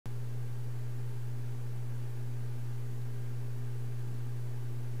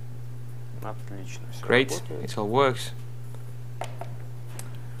Great, it all works.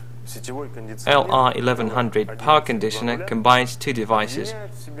 LR1100 power conditioner combines two devices,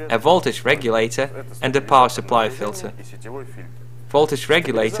 a voltage regulator and a power supply filter. Voltage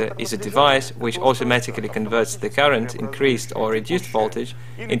regulator is a device which automatically converts the current increased or reduced voltage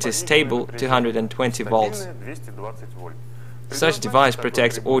into stable 220 volts. Such device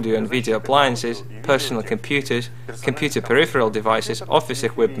protects audio and video appliances, personal computers, computer peripheral devices, office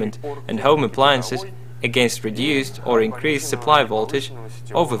equipment and home appliances against reduced or increased supply voltage,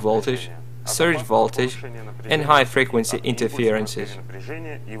 overvoltage, surge voltage and high-frequency interferences.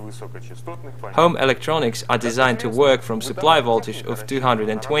 Home electronics are designed to work from supply voltage of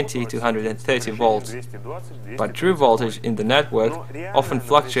 220–230 volts, but true voltage in the network often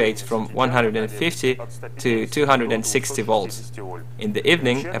fluctuates from 150 to 260 volts. In the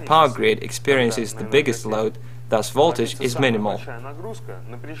evening, a power grid experiences the biggest load, thus voltage is minimal.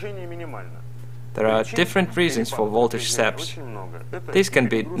 There are different reasons for voltage steps. These can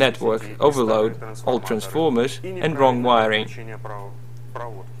be network overload, old transformers and wrong wiring.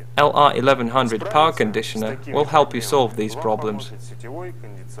 LR1100 power conditioner will help you solve these problems.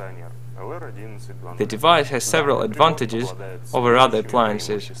 The device has several advantages over other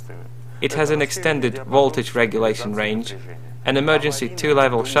appliances. It has an extended voltage regulation range, an emergency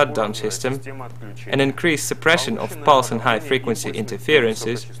two-level shutdown system, an increased suppression of pulse and high-frequency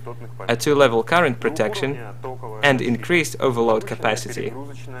interferences, a two-level current protection, and increased overload capacity.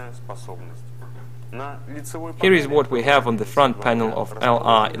 Here is what we have on the front panel of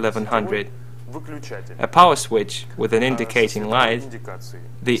LR1100. A power switch with an indicating light,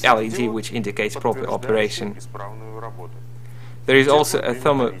 the LED which indicates proper operation. There is also a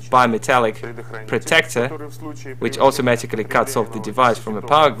thermobimetallic protector which automatically cuts off the device from a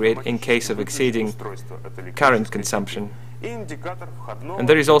power grid in case of exceeding current consumption. And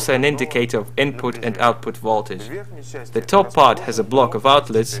there is also an indicator of input and output voltage. The top part has a block of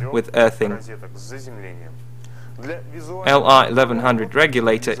outlets with earthing. LR1100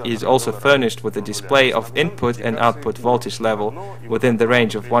 regulator is also furnished with a display of input and output voltage level within the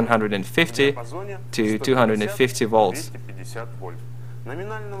range of 150 to 250 volts.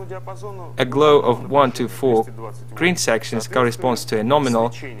 A glow of 1 to 4 green sections corresponds to a nominal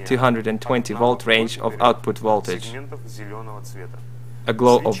 220 volt range of output voltage. A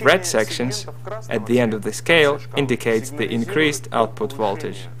glow of red sections at the end of the scale indicates the increased output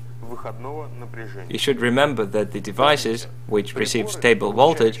voltage. You should remember that the devices which receive stable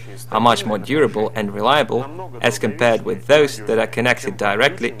voltage are much more durable and reliable as compared with those that are connected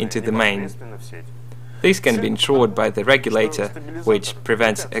directly into the main. These can be ensured by the regulator, which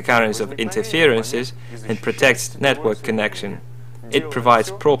prevents occurrence of interferences and protects network connection. It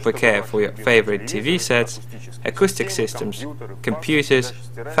provides proper care for your favorite TV sets, acoustic systems, computers,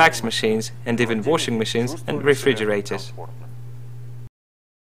 fax machines and even washing machines and refrigerators.